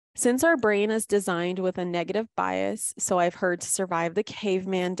Since our brain is designed with a negative bias, so I've heard, to survive the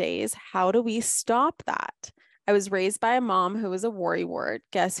caveman days, how do we stop that? I was raised by a mom who was a worrywart.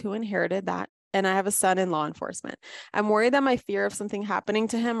 Guess who inherited that? And I have a son in law enforcement. I'm worried that my fear of something happening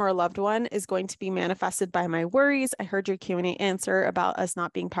to him or a loved one is going to be manifested by my worries. I heard your Q&A answer about us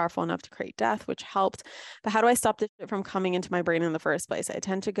not being powerful enough to create death, which helped. But how do I stop this shit from coming into my brain in the first place? I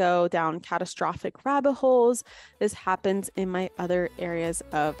tend to go down catastrophic rabbit holes. This happens in my other areas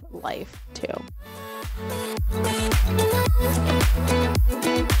of life too.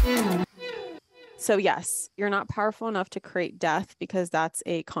 So yes, you're not powerful enough to create death because that's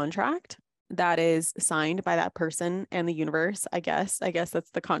a contract that is signed by that person and the universe, I guess. I guess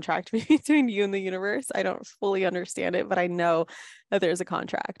that's the contract between you and the universe. I don't fully understand it, but I know that there's a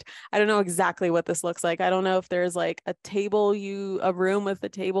contract. I don't know exactly what this looks like. I don't know if there's like a room with a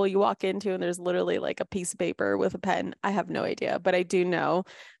table you walk into and there's literally like a piece of paper with a pen. I have no idea, but I do know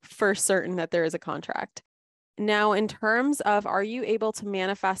for certain that there is a contract. Now, in terms of, are you able to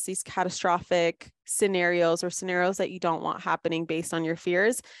manifest these catastrophic scenarios or scenarios that you don't want happening based on your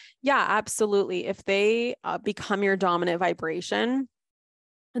fears? Yeah, absolutely. If they become your dominant vibration,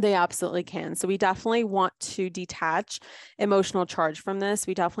 they absolutely can. So we definitely want to detach emotional charge from this.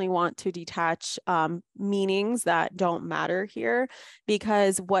 We definitely want to detach meanings that don't matter here,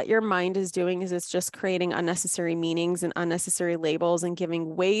 because what your mind is doing is it's just creating unnecessary meanings and unnecessary labels and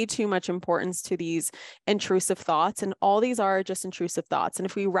giving way too much importance to these intrusive thoughts. And all these are just intrusive thoughts. And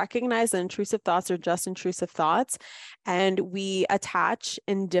if we recognize that intrusive thoughts are just intrusive thoughts and we attach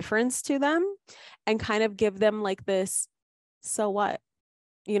indifference to them and kind of give them like this, so what?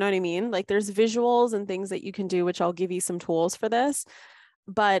 You know what I mean? Like there's visuals and things that you can do, which I'll give you some tools for this.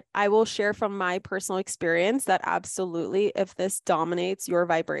 But I will share from my personal experience that absolutely, if this dominates your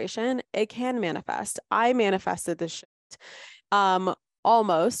vibration, it can manifest. I manifested this shit.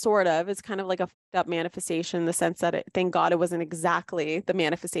 Almost, sort of. It's kind of like a fucked up manifestation in the sense that thank God it wasn't exactly the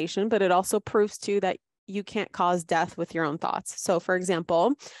manifestation, but it also proves too that you can't cause death with your own thoughts. So for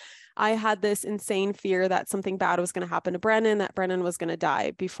example, I had this insane fear that something bad was going to happen to Brennan, that Brennan was going to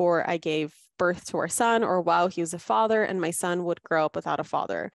die before I gave birth to our son or while he was a father, and my son would grow up without a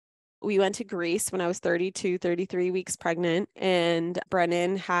father. We went to Greece when I was 32, 33 weeks pregnant, and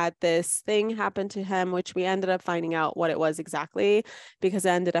Brennan had this thing happen to him, which we ended up finding out what it was exactly because it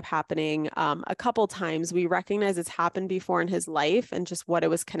ended up happening a couple times. We recognize it's happened before in his life and just what it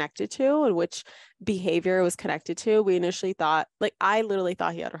was connected to and which behavior it was connected to. We initially thought, like, I literally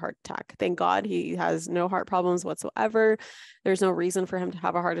thought he had a heart attack. Thank God he has no heart problems whatsoever. There's no reason for him to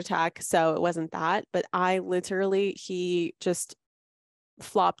have a heart attack. So it wasn't that. But he just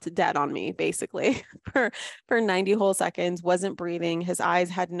flopped dead on me basically for 90 whole seconds, wasn't breathing. His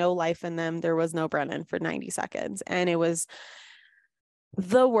eyes had no life in them. There was no Brennan for 90 seconds. And it was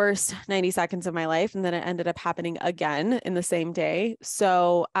the worst 90 seconds of my life. And then it ended up happening again in the same day.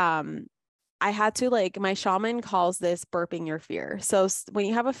 So, I had to, like, my shaman calls this burping your fear. So when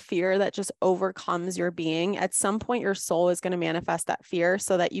you have a fear that just overcomes your being, at some point your soul is going to manifest that fear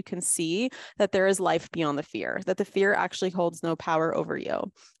so that you can see that there is life beyond the fear, that the fear actually holds no power over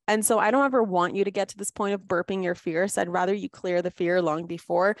you. And so I don't ever want you to get to this point of burping your fear. So I'd rather you clear the fear long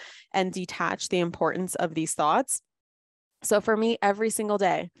before and detach the importance of these thoughts. So for me, every single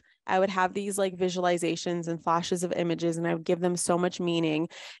day, I would have these like visualizations and flashes of images, and I would give them so much meaning.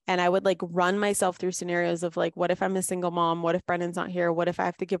 And I would like run myself through scenarios of like, what if I'm a single mom? What if Brennan's not here? What if I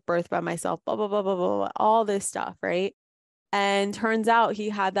have to give birth by myself? Blah, blah, blah, blah, blah, blah, all this stuff. Right. And turns out he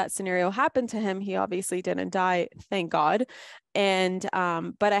had that scenario happen to him. He obviously didn't die, thank God. And,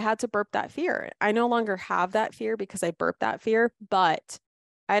 but I had to burp that fear. I no longer have that fear because I burped that fear, but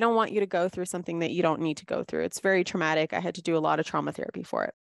I don't want you to go through something that you don't need to go through. It's very traumatic. I had to do a lot of trauma therapy for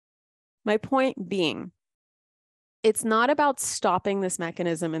it. My point being, it's not about stopping this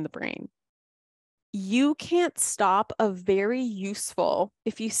mechanism in the brain. You can't stop a very useful,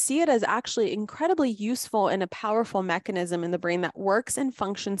 if you see it as actually incredibly useful and a powerful mechanism in the brain that works and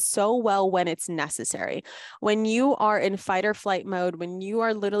functions so well when it's necessary. When you are in fight or flight mode, when you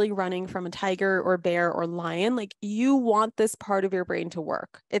are literally running from a tiger or bear or lion, like you want this part of your brain to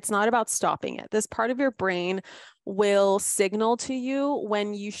work. It's not about stopping it. This part of your brain will signal to you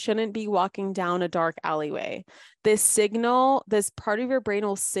when you shouldn't be walking down a dark alleyway. This part of your brain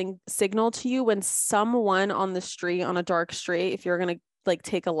will signal to you when someone on the street, on a dark street, if you're going to like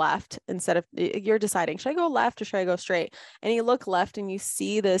take a left instead of, you're deciding, should I go left or should I go straight? And you look left and you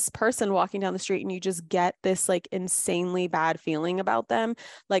see this person walking down the street and you just get this like insanely bad feeling about them.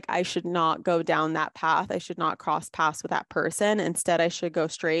 Like, I should not go down that path. I should not cross paths with that person. Instead, I should go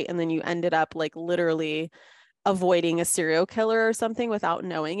straight. And then you ended up like literally avoiding a serial killer or something without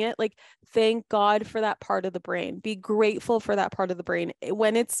knowing it. Like, thank God for that part of the brain. Be grateful for that part of the brain.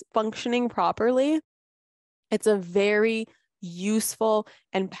 When it's functioning properly, it's a very useful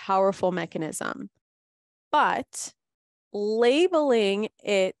and powerful mechanism. But labeling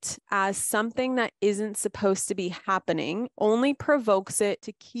it as something that isn't supposed to be happening only provokes it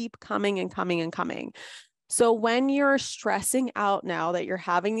to keep coming and coming and coming. So when you're stressing out now that you're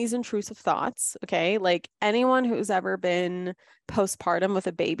having these intrusive thoughts, okay, like anyone who's ever been postpartum with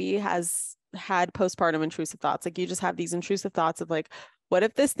a baby has had postpartum intrusive thoughts. Like you just have these intrusive thoughts of like, what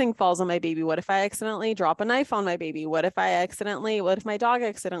if this thing falls on my baby? What if I accidentally drop a knife on my baby? What if my dog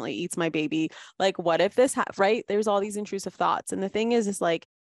accidentally eats my baby? Like, what if this, right? There's all these intrusive thoughts. And the thing is like,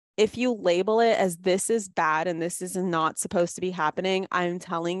 if you label it as this is bad and this is not supposed to be happening, I'm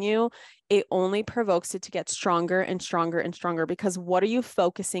telling you, it only provokes it to get stronger and stronger and stronger, because what are you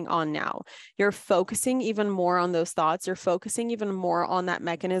focusing on now? You're focusing even more on those thoughts. You're focusing even more on that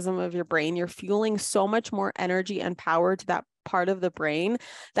mechanism of your brain. You're fueling so much more energy and power to that part of the brain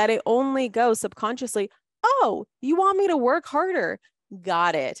that it only goes subconsciously, oh, you want me to work harder?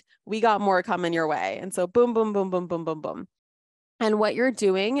 Got it. We got more coming your way. And so boom, boom, boom, boom, boom, boom, boom. And what you're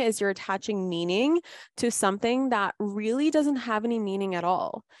doing is you're attaching meaning to something that really doesn't have any meaning at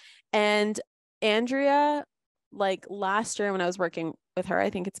all. And Andrea, like last year when I was working with her,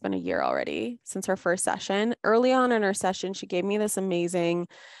 I think it's been a year already since our first session. Early on in our session, she gave me this amazing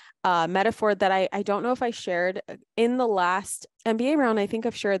metaphor that I don't know if I shared in the last MBA round. I think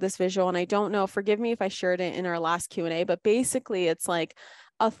I've shared this visual, and I don't know, forgive me if I shared it in our last Q&A, but basically it's like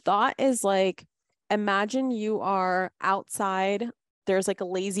a thought is like, imagine you are outside. There's like a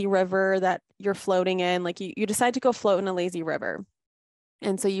lazy river that you're floating in. Like you decide to go float in a lazy river.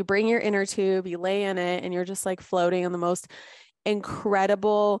 And so you bring your inner tube, you lay in it, and you're just like floating on the most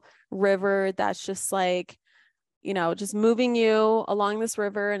incredible river that's just like, you know, just moving you along this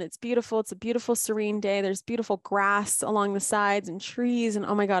river, and it's beautiful. It's a beautiful, serene day. There's beautiful grass along the sides and trees. And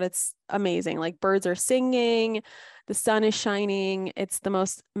oh my God, it's amazing. Like birds are singing, the sun is shining. It's the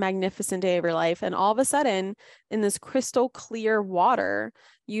most magnificent day of your life. And all of a sudden, in this crystal clear water,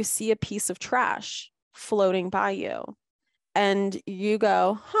 you see a piece of trash floating by you. And you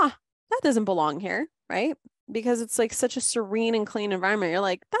go, huh, that doesn't belong here, right? Because it's like such a serene and clean environment. You're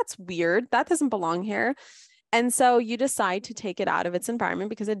like, that's weird. That doesn't belong here. And so you decide to take it out of its environment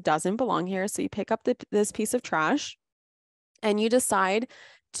because it doesn't belong here. So you pick up this piece of trash and you decide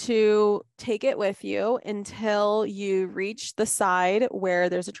to take it with you until you reach the side where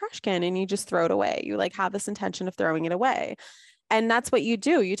there's a trash can, and you just throw it away. You like have this intention of throwing it away. And that's what you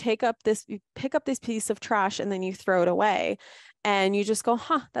do. You pick up this piece of trash and then you throw it away. And you just go,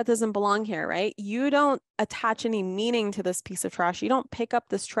 huh, that doesn't belong here, right? You don't attach any meaning to this piece of trash. You don't pick up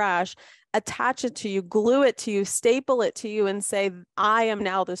this trash, attach it to you, glue it to you, staple it to you, and say, I am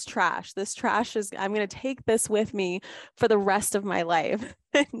now this trash. This trash is, I'm going to take this with me for the rest of my life.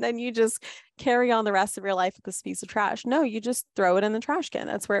 And then you just carry on the rest of your life with this piece of trash. No, you just throw it in the trash can.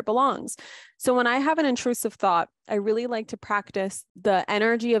 That's where it belongs. So when I have an intrusive thought, I really like to practice the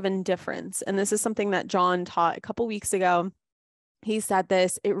energy of indifference. And this is something that John taught a couple weeks ago. He said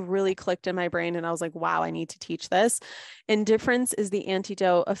this, it really clicked in my brain, and I was like, wow, I need to teach this. Indifference is the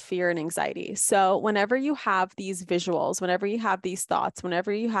antidote of fear and anxiety. So whenever you have these visuals, whenever you have these thoughts,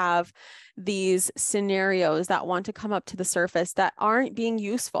 whenever you have these scenarios that want to come up to the surface that aren't being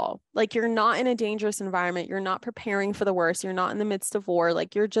useful, like you're not in a dangerous environment, you're not preparing for the worst, you're not in the midst of war,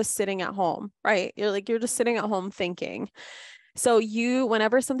 like you're just sitting at home, right? You're just sitting at home thinking. So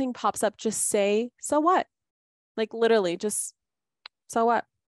whenever something pops up, just say, so what? Like literally just, so what?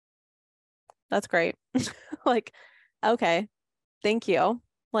 That's great. Like, okay, thank you.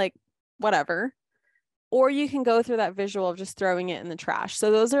 Like, whatever. Or you can go through that visual of just throwing it in the trash.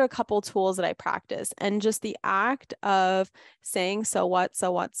 So those are a couple tools that I practice. And just the act of saying, so what,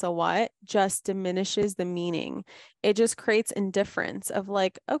 so what, so what, just diminishes the meaning. It just creates indifference of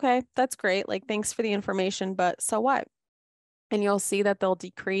like, okay, that's great. Like, thanks for the information, but so what? And you'll see that they'll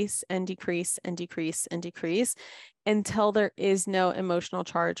decrease and decrease and decrease and decrease until there is no emotional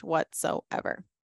charge whatsoever.